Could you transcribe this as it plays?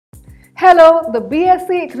Hello, the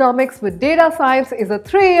BSc Economics with Data Science is a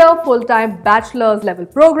 3-year full-time bachelor's level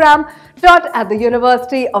program taught at the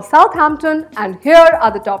University of Southampton, and here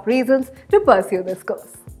are the top reasons to pursue this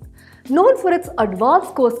course. Known for its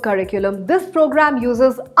advanced course curriculum, this program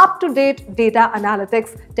uses up-to-date data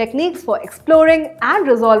analytics techniques for exploring and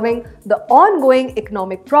resolving the ongoing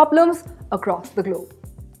economic problems across the globe.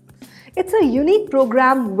 It's a unique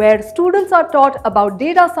program where students are taught about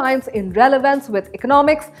data science in relevance with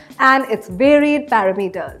economics and its varied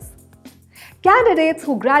parameters. Candidates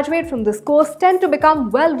who graduate from this course tend to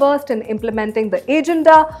become well-versed in implementing the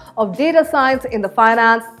agenda of data science in the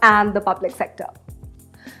finance and the public sector.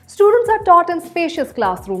 Students are taught in spacious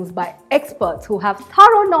classrooms by experts who have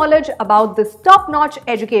thorough knowledge about this top-notch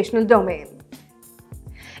educational domain.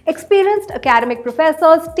 Experienced academic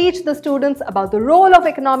professors teach the students about the role of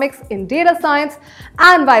economics in data science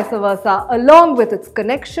and vice versa, along with its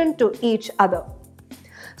connection to each other.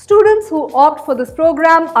 Students who opt for this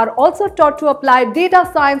program are also taught to apply data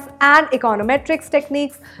science and econometrics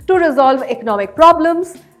techniques to resolve economic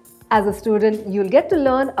problems. As a student, you'll get to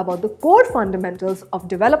learn about the core fundamentals of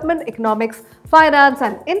development economics, finance,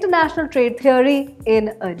 and international trade theory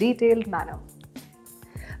in a detailed manner.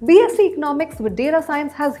 BSc Economics with Data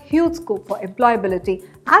Science has huge scope for employability,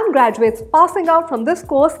 and graduates passing out from this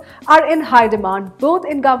course are in high demand both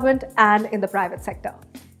in government and in the private sector.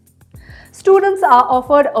 Students are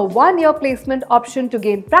offered a 1-year placement option to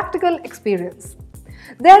gain practical experience.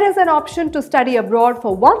 There is an option to study abroad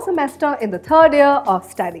for 1 semester in the 3rd year of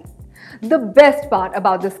study. The best part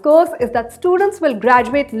about this course is that students will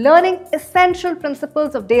graduate learning essential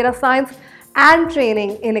principles of data science and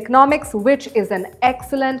training in economics, which is an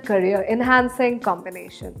excellent career-enhancing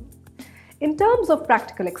combination. In terms of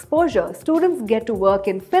practical exposure, students get to work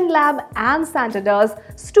in FinLab and Santander's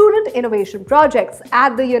student innovation projects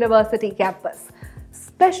at the university campus.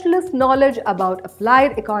 Specialist knowledge about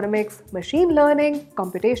applied economics, machine learning,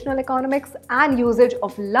 computational economics, and usage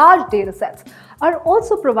of large datasets are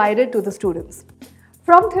also provided to the students.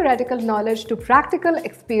 From theoretical knowledge to practical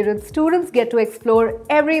experience, students get to explore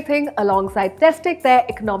everything alongside testing their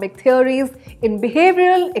economic theories in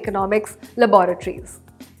behavioral economics laboratories.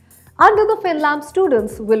 Under the FinLab,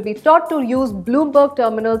 students will be taught to use Bloomberg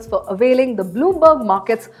terminals for availing the Bloomberg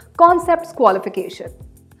Markets Concepts qualification.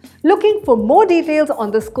 Looking for more details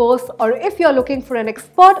on this course, or if you're looking for an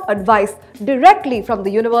expert advice directly from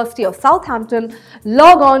the University of Southampton,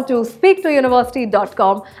 log on to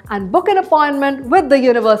speaktouniversity.com and book an appointment with the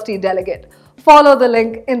university delegate. Follow the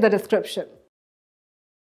link in the description.